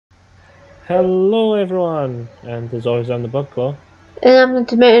Hello everyone, and as always I'm the Bug Claw, And I'm the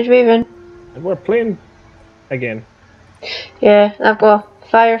Demented Raven. and we're playing again. Yeah, I've got a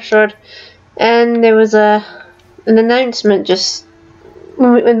fire sword. And there was an announcement just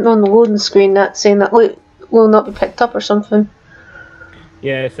on the loading screen that saying that loot will not be picked up or something.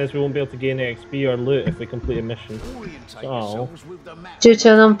 Yeah, it says we won't be able to gain XP or loot if we complete a mission. So, Due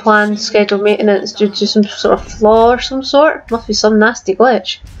to an unplanned scheduled maintenance due to some sort of flaw or some sort. Must be some nasty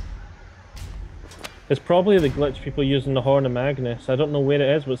glitch. it's probably the glitch people use in the Horn of Magnus. I don't know where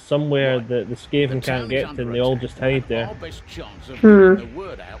it is, but somewhere that the Skaven can't get to and they all just hide there.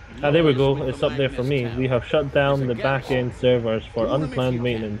 Ah, there we go, it's up there for me. We have shut down the back-end servers for unplanned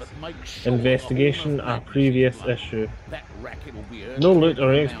maintenance. Investigation a previous issue. No loot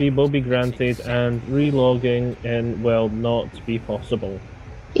or XP will be granted and re-logging in will not be possible.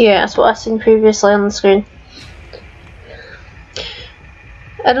 Yeah, that's what I've seen previously on the screen.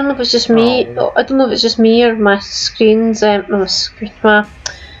 I don't know if it's just me. I don't know if it's just me or my screens. My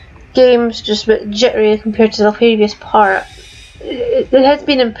game's just a bit jittery compared to the previous part. It has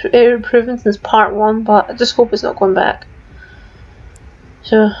been improving since part 1, but I just hope it's not going back.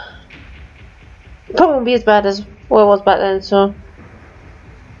 So it probably won't be as bad as what it was back then. So,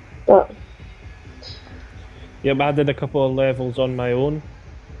 but yep, I did a couple of levels on my own,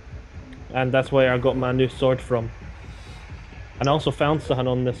 and that's where I got my new sword from. And I also found something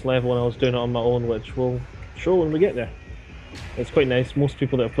on this level when I was doing it on my own, which we'll show when we get there. It's quite nice. Most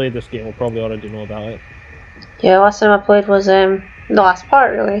people that have played this game will probably already know about it. yeah, last time I played was the last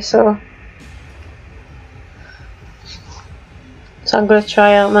part really. So I'm gonna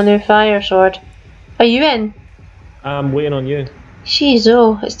try out my new fire sword. Are you in? I'm waiting on you. Jeez,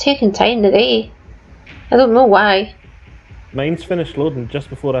 oh, it's taking time today. I don't know why. Mine's finished loading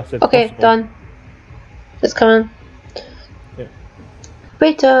just before I said Okay, possible. done. It's coming. Yeah.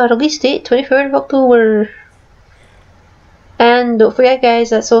 Beta release date 23rd of October. And don't forget,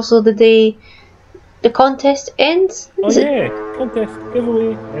 guys, that's also the day the contest ends. Oh yeah, contest,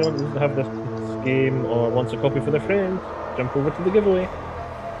 giveaway. Anyone who doesn't have this game or wants a copy for their friend, jump over to the giveaway.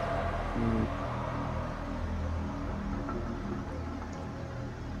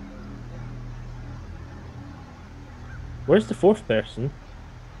 Where's the fourth person?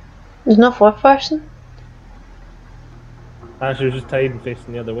 There's no fourth person. Actually, we're just tied and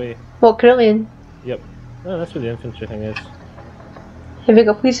facing the other way. What, Carillion? Yep. Oh, that's where the infantry thing is. Have we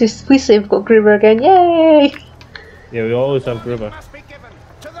got please say we've got Gruber again? Yay! Yeah, we always have Gruber.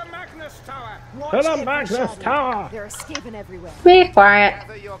 To the Magnus Tower! To the Magnus Tower! They're escaping everywhere. Be quiet.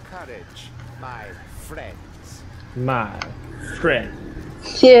 Gather your courage, my friends. My friend.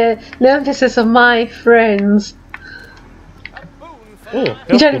 Yeah, the emphasis of my friends. Oh,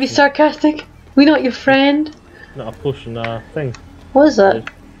 You trying to be sarcastic? We not your friend? Not a potion, thing. What is that?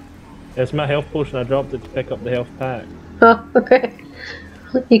 It's my health potion. I dropped it to pick up the health pack. Oh, okay.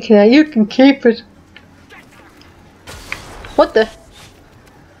 You can keep it. What the?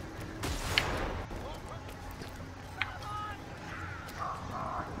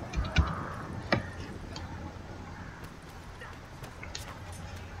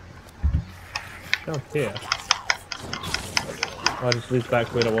 Down here. Oh, I just leads back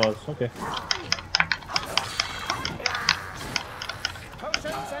where it was. Okay.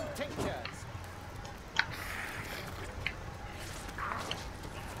 Potions and tinctures.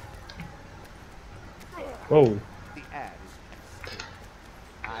 Whoa. The air is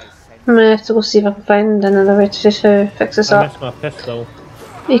I send I'm gonna have to go see if I can find another way to fix this I up. missed my pistol.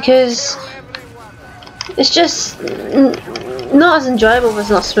 Because it's just not as enjoyable, but it's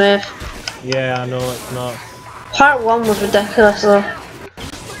not smooth. Yeah, I know it's not. Part 1 was ridiculous though.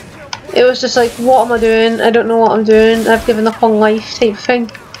 It was just like, what am I doing? I don't know what I'm doing. I've given up on life type thing.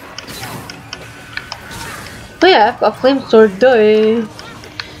 Oh yeah, I've got a flame sword, duh.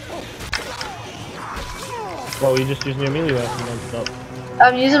 Well, you just using your melee weapon non-stop.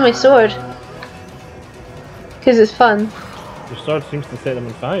 I'm using my sword. Because it's fun. Your sword seems to set them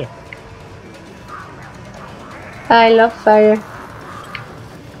on fire. I love fire.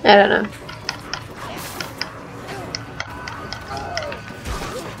 I don't know.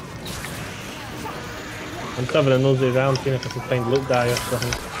 I'm just having a nosy around, seeing if I can find loot dye or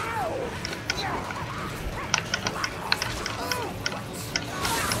something.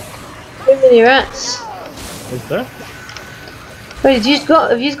 Too many rats. Is there? Wait,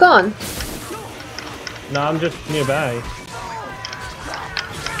 have you gone? No, I'm just nearby.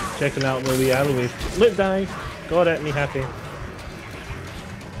 Checking out where the alleyways. Loot dye! Got it, me happy.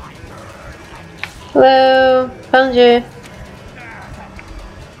 Hello, found you.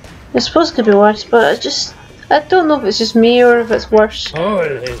 I suppose it could be worse, but I don't know if it's just me or if it's worse.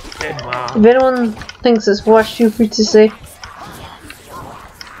 Holy shit, If anyone thinks it's worse, feel free to say.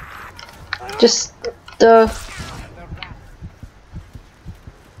 Just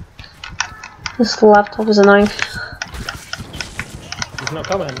this laptop is annoying. He's not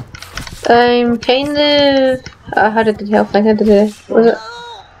coming. I'm kind of. I had a good health. I had to do. Was it?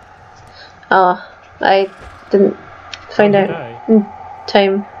 Oh, I didn't find How'd you out in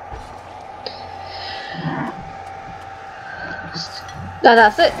time. Ah,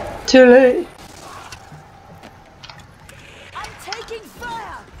 that's it. Too late.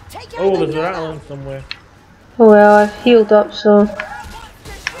 Oh, there's a rattling somewhere. Oh well, I've healed up, so.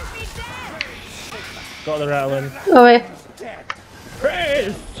 Got the rattling. Oh wait.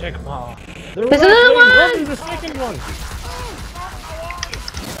 Praise Sigma. There's another one! The second one.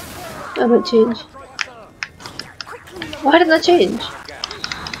 I might change. Why didn't I change?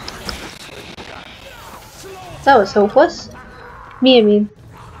 That was hopeless. Me, I mean.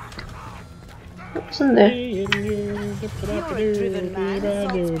 What's in there?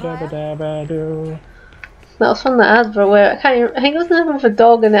 That was from the advert where I can't even, I think it was the advert with a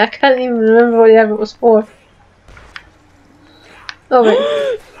dog in it. I can't even remember what the advert was for. Oh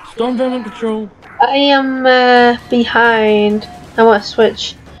wait. Storm Vermin Patrol. I am behind. I want to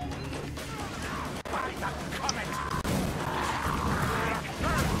switch.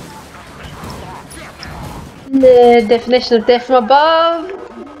 The definition of death from above.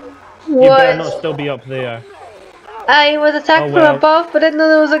 You better not still be up there. I was attacked Oh, well. from above, but I didn't know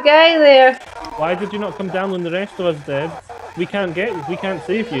there was a guy there. Why did you not come down when the rest of us did? We can't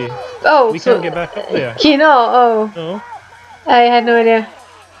save you. Oh, We so can't get back up there. you know? Oh, No. I had no idea.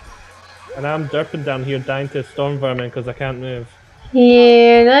 And I'm derping down here dying to storm vermin because I can't move.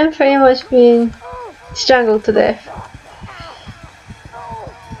 Yeah, and I'm pretty much being strangled to death.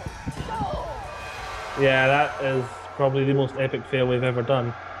 Yeah, that is probably the most epic fail we've ever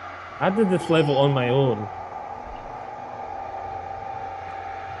done. I did this level on my own.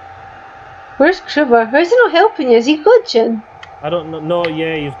 Where's Kruber? Why is he not helping you? Is he glitching? I don't know. No,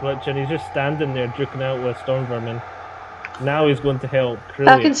 yeah, he's glitching. He's just standing there duking out with storm vermin. Now he's going to help.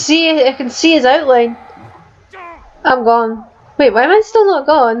 I can see his outline. I'm gone. Wait, why am I still not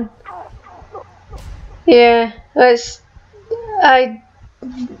gone? Yeah, just.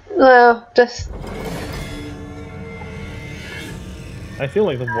 I feel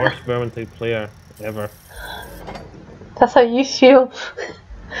like the worst Vermintide player ever. That's how you feel.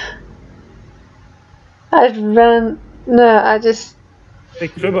 I just. Hey,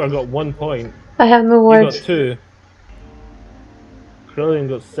 Kruber got 1 point. I have no You words. got 2. Krillian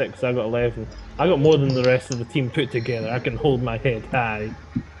got 6, I got 11. I got more than the rest of the team put together. I can hold my head high.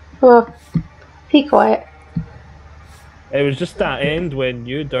 Well, be quiet. It was just that end when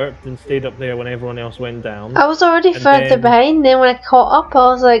you derped and stayed up there when everyone else went down. I was already And further then- behind. Then when I caught up, I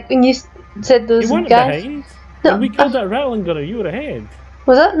was like, when you said those You weren't guys. behind. No, When we killed that rattling gunner, you were ahead.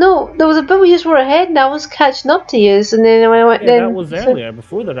 Was that no? There was a bit where you were ahead, and I was catching up to you. And then when I went, Yeah, then that was earlier,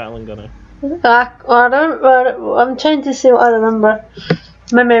 before the rattling gunner. I'm trying to see what I remember.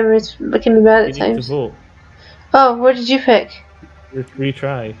 My memories can be bad You at need to times. vote. Oh, what did you pick?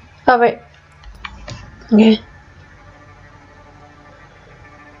 Retry. Oh right. Yeah.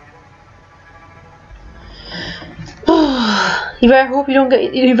 You better hope you don't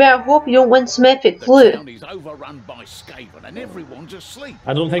get. You better hope you don't win some epic loot. town is overrun by Skaven and everyone's asleep.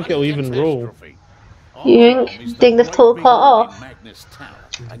 I don't think it'll even roll. Catastrophe. You Our think arm is the dig this great total big part hall in off? Magnus Tower,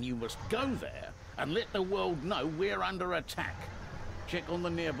 and you must go there and let the world know we're under attack. Check on the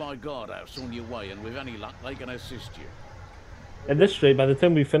nearby guardhouse on your way, and with any luck, they can assist you. At this rate, by the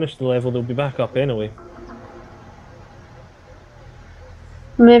time we finish the level, they'll be back up anyway.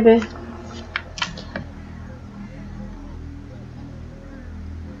 Maybe.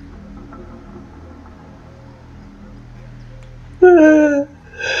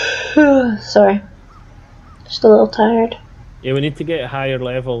 Sorry. Just a little tired. Yeah, we need to get higher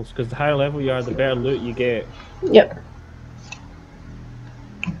levels, because the higher level you are, the better loot you get. Yep.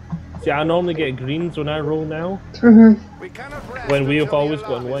 See, I normally get greens when I roll now, Mm-hmm. when we have always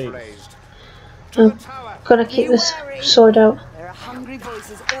gotten whites. I'm gonna keep this sword out. There are hungry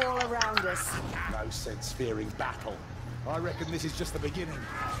voices all around us. No sense fearing battle. I reckon this is just the beginning.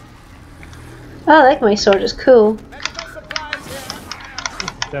 I like my sword, it's cool.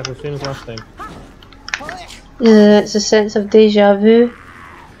 That's the same as last time. It's a sense of deja vu.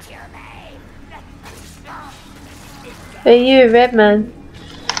 Hey you, red man.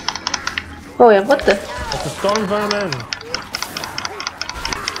 Oh yeah, what the? It's a storm vermin!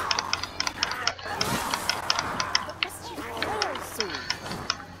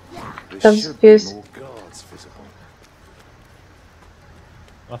 I'm confused. More guards visible.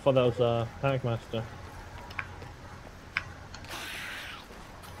 I thought that was a Hackmaster.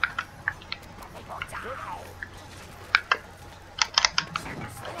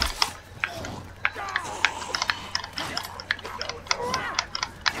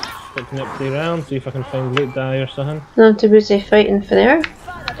 Picking up 3 rounds, see if I can find loot dye or something. No, I'm too busy fighting for there.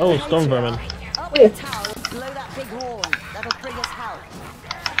 Oh, storm vermin. Up the tower and blow that big horn. That'll bring us help.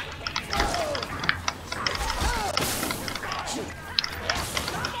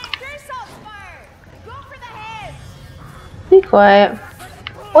 Be quiet.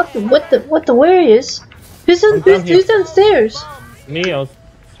 What the where is? Who's downstairs? Me, I was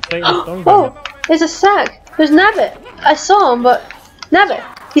fighting the storm vermin. Oh, there's a sack. There's Nabbit. I saw him, but Nabbit.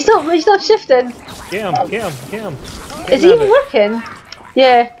 He's not shifting. Get him. Is he even working?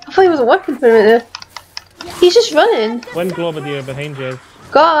 Yeah, I thought he wasn't working for a minute there. He's just running. Wind Globadier behind you.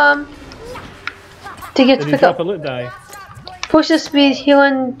 Got him. To get Did to he pick drop up. a loot dye? Potion speed,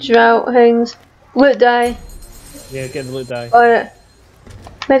 healing, drought, things. Loot die. Yeah, get the loot dye. Got it.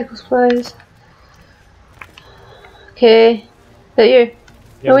 Medical supplies. Okay. Is that you?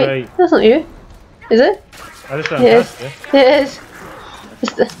 Yeah, No, wait, right. that's not you. Is it? I just ran It is. past you. It is.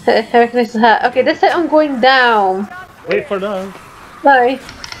 It's the, I recognize the hat. Okay, this time I'm going down. Wait for that. Bye.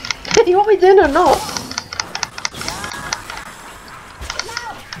 You want me doing or not?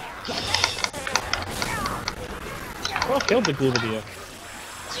 Oh, I killed the Globadier.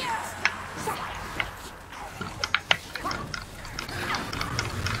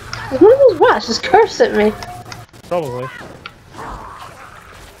 One of those rats just cursed at me. Probably.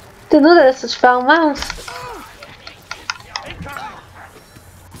 Didn't know that it's such foul mouths.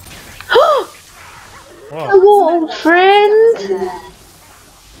 Oh, Hello, old friend.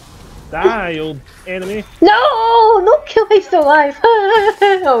 die, old enemy. No kill me still alive.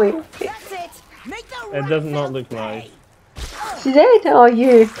 Oh wait, That's it. Make the It does not look right. she's dead. Oh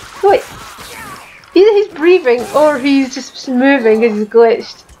you. Wait. Either he's breathing or he's just moving because he's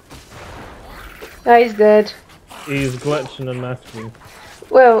glitched. Oh, he's dead. He's glitching and masking.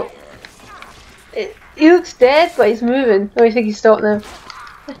 Well, he looks dead, but he's moving. Oh, I think he's stopped now.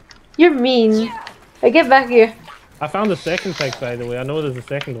 You're mean. Hey, get back here. I found the second pig, by the way. I know there's a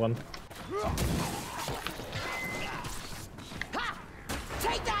second one.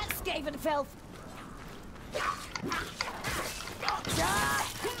 Take that, Skaven filth.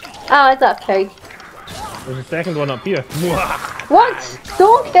 Ah, it's that pig. There's a second one up here. What?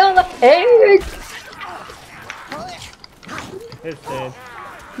 Don't kill the pig! It's dead.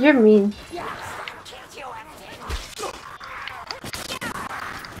 You're mean.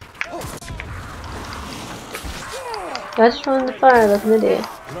 I just ran in the fire like an idiot.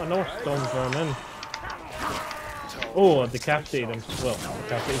 No storm vermin. Oh, I decapitated him. Well,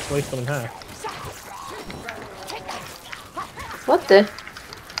 decapitated, sliced him in half. What the?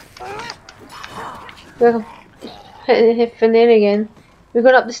 We're hit Fanair again. We're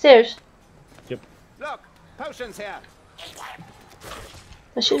going up the stairs. Yep. Look, potions here.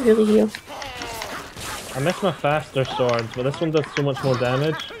 I should really heal. I miss my faster swords, but this one does so much more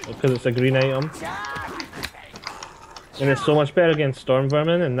damage because it's a green item. And it's so much better against storm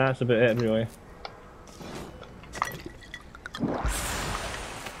vermin, and that's about it anyway.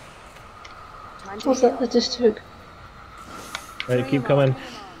 What's that I just took? Right, keep coming.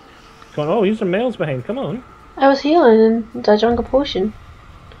 Come on. Oh, here's some males behind. Come on. I was healing and I drank a potion.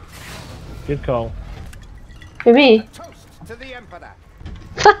 Good call. For me? Toast to the Emperor.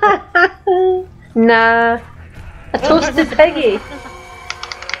 Nah. I toasted Peggy.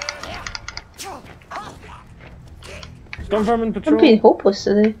 Storm vermin I'm patrol. being hopeless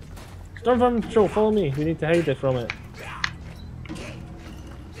today. Storm vermin patrol. Follow me. We need to hide it from it.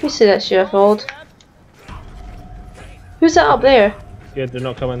 Who said that's your fault? Who's that up there? Good, they're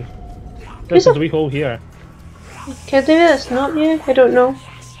not coming. Who's There's a up? wee hole here. Can I do that's not you? I don't know.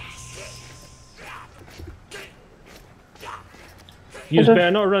 You don't-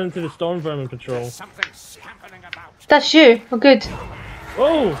 better not run into the storm vermin patrol. Something scampering about. That's you. Oh, good.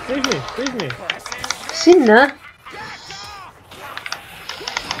 Oh, save me, save me. Seen that?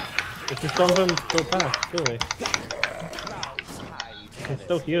 It's the storm vermin patrol path, surely. I can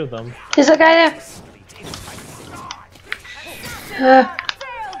still hear them. There's a guy there.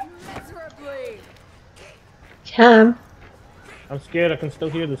 Cam. I'm scared, I can still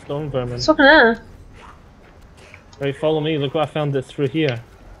hear the storm vermin. What's looking at? Right, follow me, look what I found that's through here.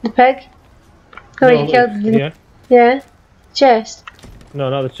 The pig? No, you look, killed the... here. Yeah. Chest. No,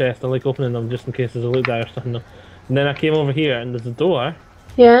 not the chest, I like opening them just in case there's a loot die or something. And then I came over here and there's a door.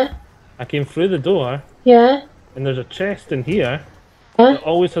 Yeah. I came through the door Yeah. and there's a chest in here. Huh? It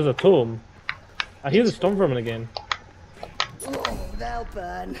always has a tome. I hear the storm vermin again. Oh, they'll They'll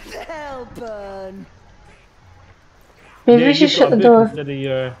burn. They'll burn. Maybe Yeah, we should you've shut got the a book door. instead of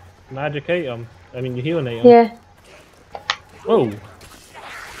your magic item. I mean, your healing item. Yeah. Whoa.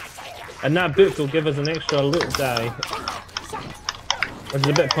 And that book will give us an extra loot die. Which is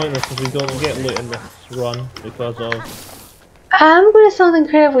a bit pointless if we don't get loot in this run because of... I'm going to sound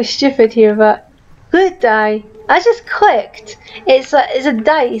incredibly stupid here, but loot die. I just clicked. It's a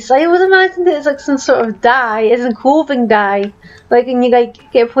dice. I always imagined it as like some sort of die, as in clothing die. Like when you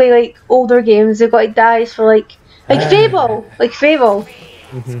like get to play like older games, they've got like dice for like Fable, like Fable.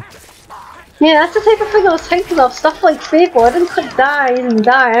 Yeah, that's the type of thing I was thinking of. Stuff like Fable. I didn't click dies and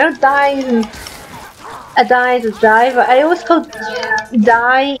die. I know dies and a die is a die, but I always called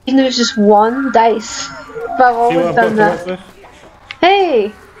die even if it's just one dice. But I've See what always I've done got to work that. with?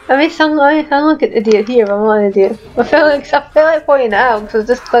 Hey, I may sound like an idiot here, but I'm not an idiot. I feel like pointing it out because I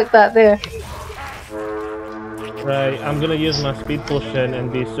just clicked that there. Right, I'm gonna use my speed potion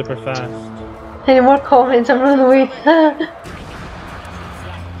and be super fast. Any more comments? I'm running away.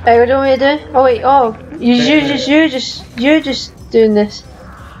 Hey, what do you want me to do? Oh wait, you're just doing this.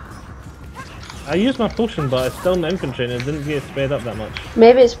 I used my potion, but it's still in infantry and it didn't get sped up that much.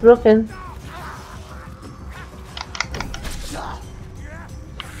 Maybe it's broken.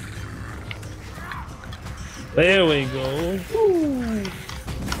 There we go. Ooh.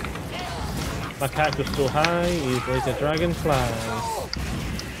 My character's so high, he's like a dragonfly.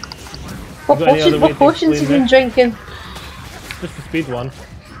 What potions have you been drinking? Just the speed one.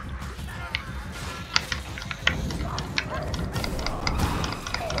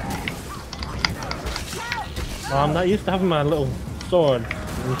 I'm not used to having my little sword,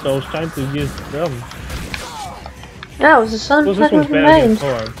 and so I was trying to use them. Oh, it was the sun So this one's better mind. against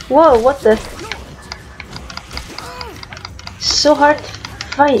sword. Whoa, what the? So hard to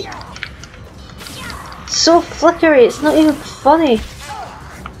fight. So flickery, it's not even funny.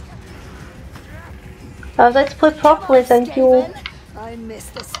 I would like to play properly, thank you. I miss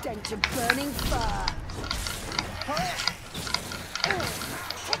the stench of burning fire.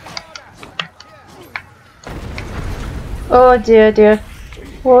 Oh dear.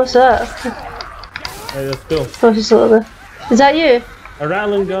 What was that? Right, let's go. Oh, just a little bit. Is that you? A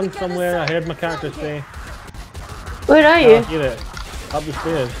rattling gun somewhere, I heard my character say. Where are I you? hear it. Up the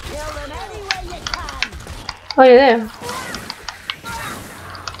stairs. Kill them any way you can. Oh, you're there.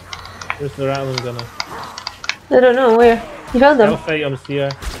 Where's the rattling gunner? I don't know, where? You found I'll them? fight him here.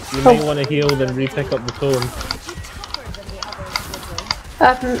 You might want to heal then re-pick up the tone.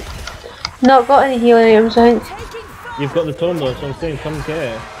 I've not got any healing items, I think. You've got the tome though, so I'm saying come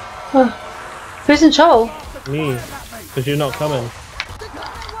get it. Oh. Who's in trouble? Me. Because you're not coming.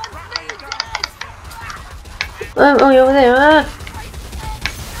 Oh, you're over there. Ah.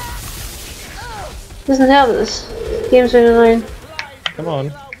 Doesn't help that this game's really annoying. Come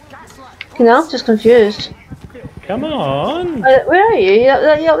on. You know, I'm just confused. Come on! Where are you? You up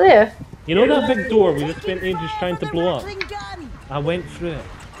there? You know that big door we just spent ages trying to blow up? Rattling gun. I went through it.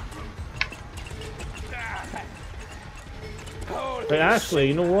 Right, actually,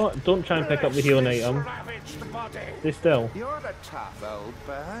 you know what? Don't try and pick up the healing item. Stay still. You're a tough old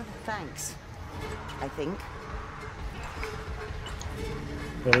bird. Thanks. I think.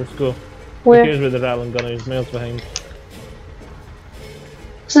 Yeah, let's go. Where? Here's where the rattling gunner is, miles behind.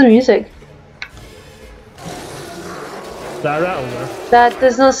 What's the music? Is that a rattler? That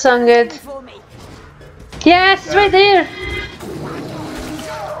does not sound good. For me. Yes, it's right there!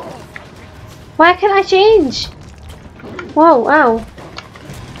 Why can't I change? Whoa, ow.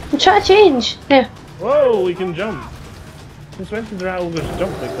 I'm trying to change. There. Whoa, we can jump. Since when did the rattler just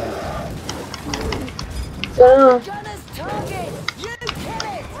jump like that? Oh. Gunner's target. You kill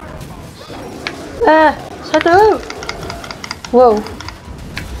it. Shut the roof. Whoa.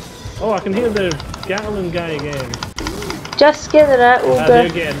 Oh, I can hear the Gatling guy again. Just get it out, Ah, they're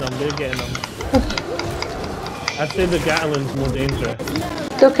Olga. getting them, they're getting them. I'd say the Gatling's more dangerous.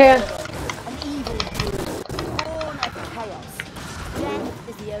 It's okay. An evil born of chaos. Death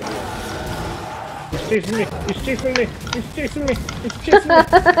is the only answer. He's chasing me, he's chasing me, he's chasing me, he's chasing me,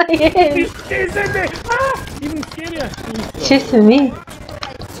 Yes. he's chasing me! Ah! Even scarier! Chasing me.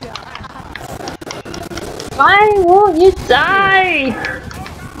 Why won't you die?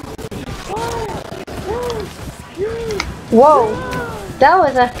 Whoa, that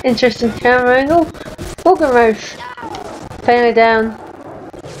was an interesting camera angle. Ogre mouth. Finally down.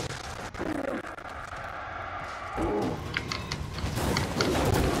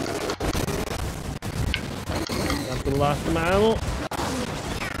 That's the last of my ammo.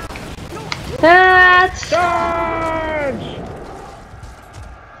 That's Charge!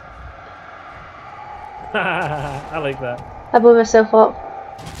 I like that. I blew myself up.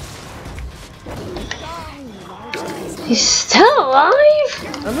 He's still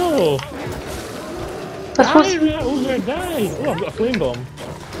alive? I know! That's Die, what's... Rat Ogre, die! Oh, I've got a flame bomb.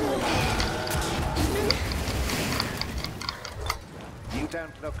 You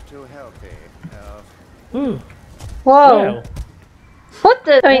don't look too healthy. Ooh. Whoa. Well, What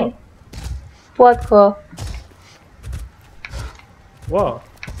the... I mean... Blood claw. what?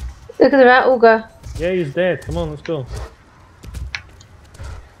 Look at the rat ogre. Yeah, he's dead. Come on, let's go.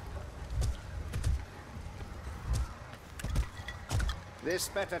 This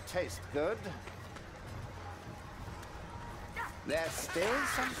better taste good. There's still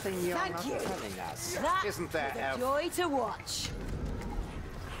something you're Thank not you. telling us. That Isn't there, was a Elf? joy to watch.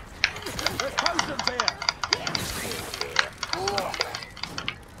 There's potions here.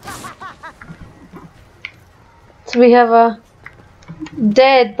 So we have a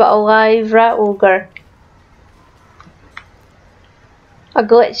dead but alive rat ogre. A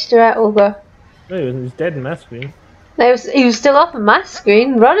glitched rat ogre. No, he's dead in my screen. He was still up on my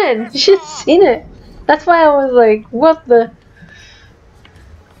screen, running. You should have seen it. That's why I was like, what the...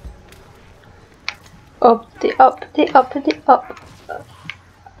 Up, the up, the up, the up.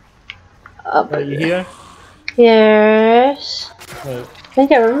 Up. Are you here? Yes. Right. I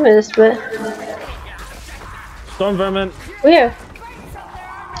think I remember this bit. Storm Vermin. Where?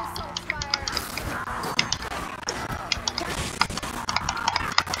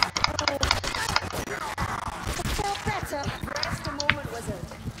 Rest a moment, wizard.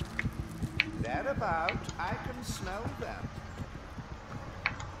 Thereabout, I can smell them.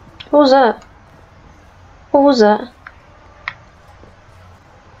 What was that? What was that?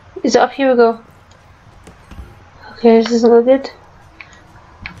 Is it up? Here we go. Okay, this doesn't look good.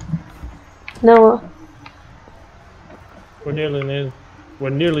 Now what? We're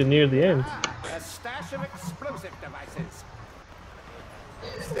nearly near the end. A stash of explosive devices.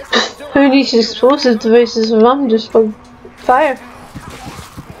 Who needs explosive devices if I'm just for fire?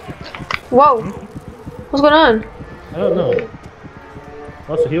 Whoa! What's going on? I don't know.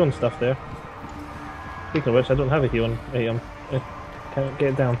 Lots of healing stuff there. Speaking of which, I don't have a healing item. Can't get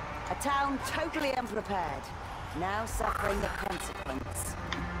it down. A town totally unprepared. Now suffering the consequence.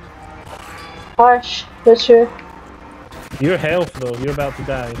 Harsh, but true. Your health though, you're about to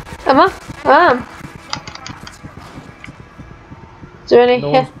die. Am I? I am. Is there any No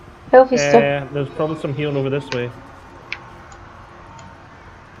one's- healthy stuff? There's probably some healing over this way.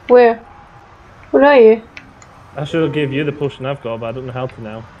 Where? Where are you? I should have gave you the potion I've got, but I don't know how to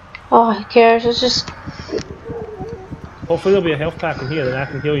now. Oh, who cares? It's just... Hopefully there'll be a health pack in here, then I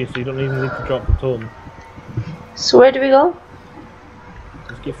can heal you so you don't even need to drop the tome. So where do we go?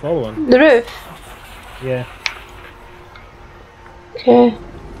 Just keep following. The roof? Yeah. Okay.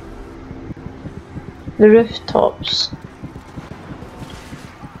 The rooftops.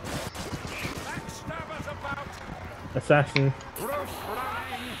 Assassin.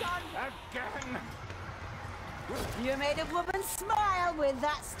 You made a woman smile with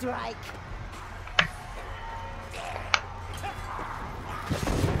that strike.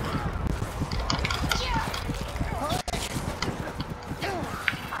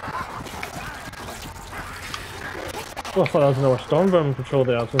 Oh, I thought that was another Storm Vermin patrol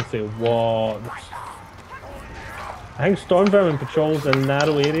there. I was going to say, what? I think Storm Vermin patrols in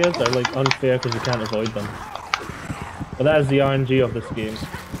narrow areas are like unfair because you can't avoid them. But that is the RNG of this game.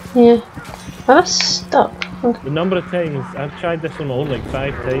 Yeah. I'm stuck. Okay. The number of times, I've tried this on my own like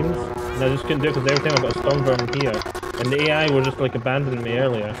 5 times, and I just couldn't do it because every time I got a Storm Vermin here, and the AI were just like abandoning me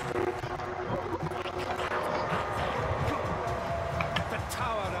earlier. The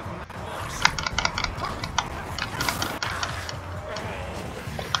Tower of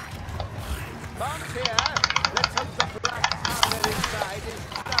Bombs here. Let's hope the black powder inside is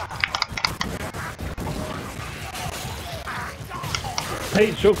dark.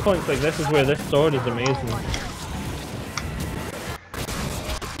 Tight choke points like this is where this sword is amazing.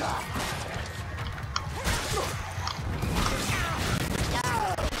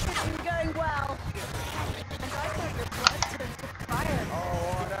 Going well. Oh,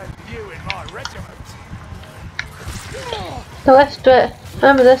 what a view in my regiment. The left bit.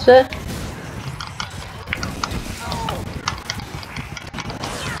 Remember this bit.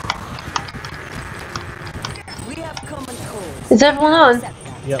 We have common cause. Is everyone on?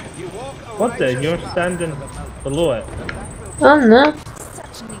 Yep. What the? You're standing below it. Oh no.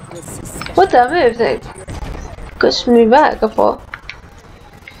 Such needless suspicion. What that move? It pushed me back, I thought.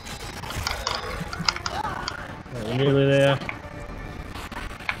 Right, we're nearly there.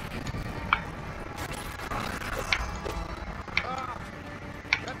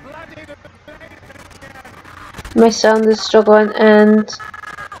 My sound is struggling and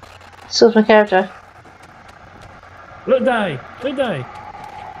so's my character. Loot die! Loot die!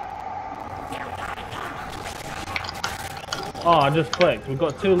 Oh, I just clicked. We've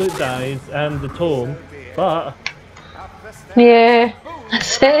got 2 loot dies and the tome, but Yeah, I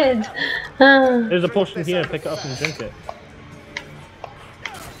said. there's a potion here. Pick it up and drink it.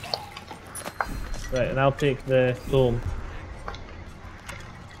 Right, and I'll take the tome.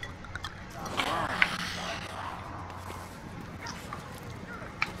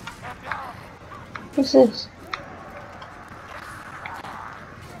 What's this?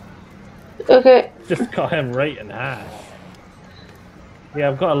 Okay. Just got him right in half. Yeah,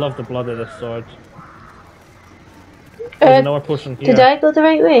 I've got to love the blood of this sword. There's another potion here. Did I go the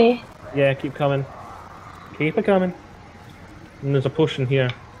right way? Yeah, keep coming. Keep it coming. And there's a potion here.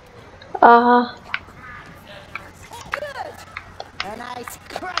 Uh-huh. A nice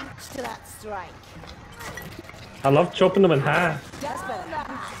crunch to that strike. I love chopping them in half. Just better than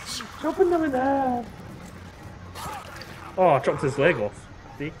that. Chopping them in half. Oh, I chopped his leg off.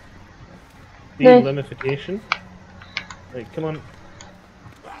 See? Nice. Delimification. Right, come on.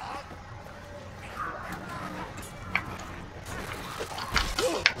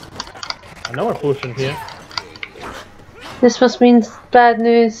 Another potion here. This must mean bad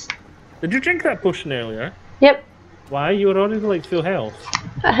news. Did you drink that potion earlier? Yep. Why? You were already like full health.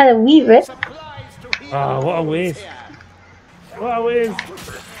 I had a wee bit. Ah, what a waste. What a waste.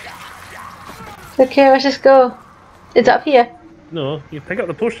 Okay, let's just go. It's up here. No, you pick up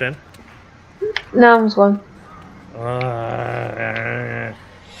the potion. No, I'm gone.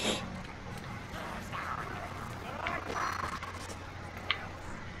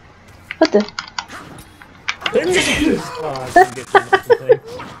 What the? Oh, I didn't get to the making time.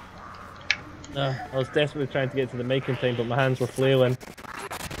 No, I was desperately trying to get to the making time, but my hands were flailing.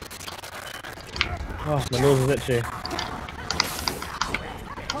 Oh, my nose is itchy.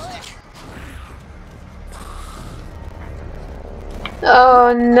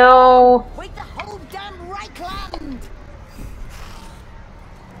 Oh no. Wait the whole damn Reichland!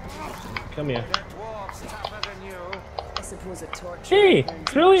 Come here. I suppose a torch. Hey!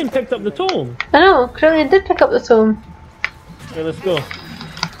 Trillian picked up the tome! I know, Krillian did pick up the tome. Okay, let's go.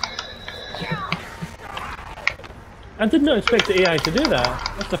 I did not expect the AI to do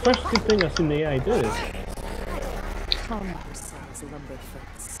that. That's the first good thing I've seen the AI do.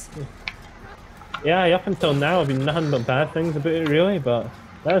 Yeah, up until now I've been nothing but bad things about it really, but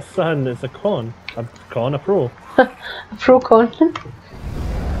that's something that's a con. A con, a pro. A pro con.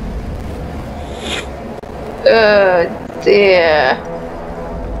 Dear.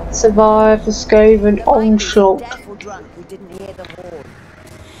 Survive the Skaven onslaught. Therefore drunk we didn't hear the horn.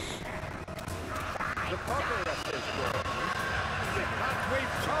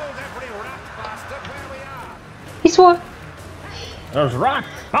 He's what? There's rat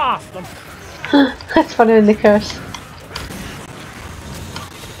bastard! That's funny in the curse.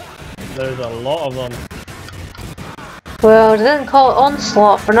 There's a lot of them. Well, they didn't call it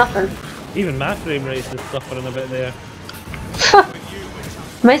onslaught for nothing. Even my frame rate is suffering a bit there.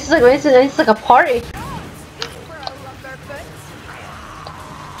 Mine's like a party.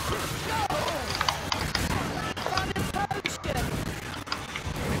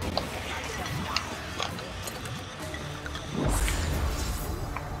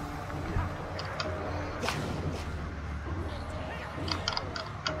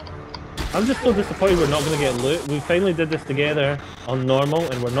 I'm just so disappointed we're not going to get loot. We finally did this together on normal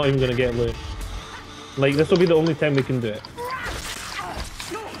and we're not even going to get loot. Like, this will be the only time we can do it.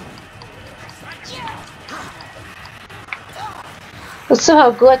 We'll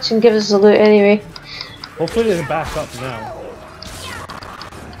somehow glitch and give us the loot anyway. Hopefully they're back up now.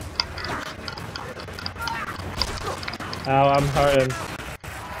 Ow, I'm hurting.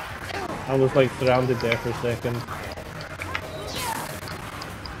 I was like surrounded there for a second.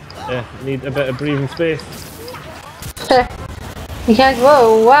 Yeah, need a bit of breathing space. You can't.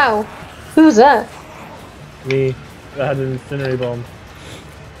 Whoa! Wow. Who's that? Me. I had an incendiary bomb.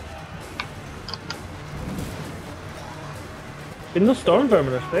 In the storm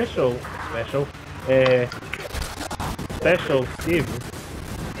vermin are special, Steve.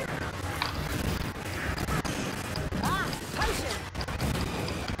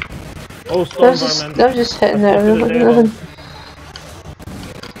 Oh, storm vermin. They're just hitting Let's there. go to the devil.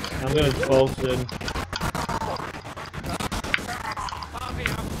 I'm gonna fall soon.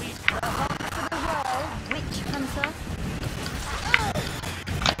 Witch hunter.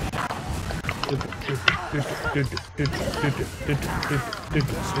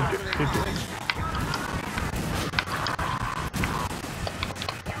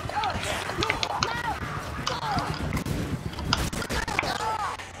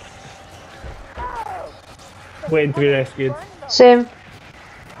 waiting to be rescued. Same.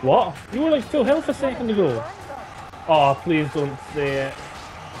 What? You were like full health a second ago. Oh, please don't say it.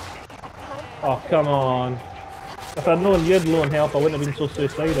 Oh, come on. If I'd known you had low on health, I wouldn't have been so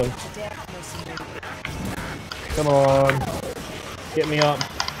suicidal. Come on. Get me up.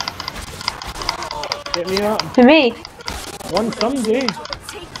 Get me up. To me. One someday.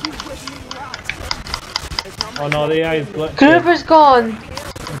 Oh no, the AI is glitched. Gruber's gone.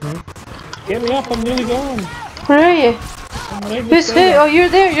 Get me up, I'm nearly gone. Where are you? I'm right Who's who? beside Oh, you're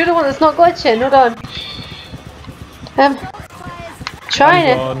there. You're the one that's not glitching. Hold on. Trying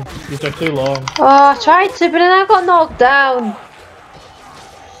it. I'm gone. These are too long. Oh, I tried to, but then I got knocked down.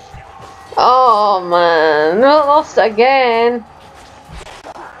 Oh man, I lost again.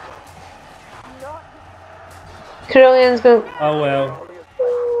 Carillion's going. Oh well.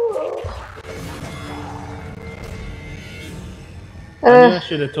 I knew I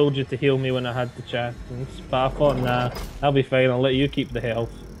should have told you to heal me when I had the chance, but I thought, nah, I'll be fine, I'll let you keep the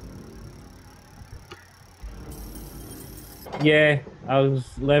health. Yeah, I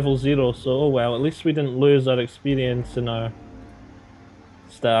was level 0, so oh well, at least we didn't lose our experience in our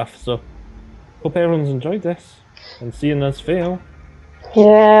staff, so hope everyone's enjoyed this, and seeing us fail.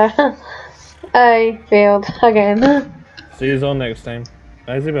 Yeah, I failed again. See you all next time.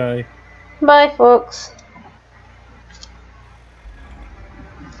 Bye bye. Bye, folks.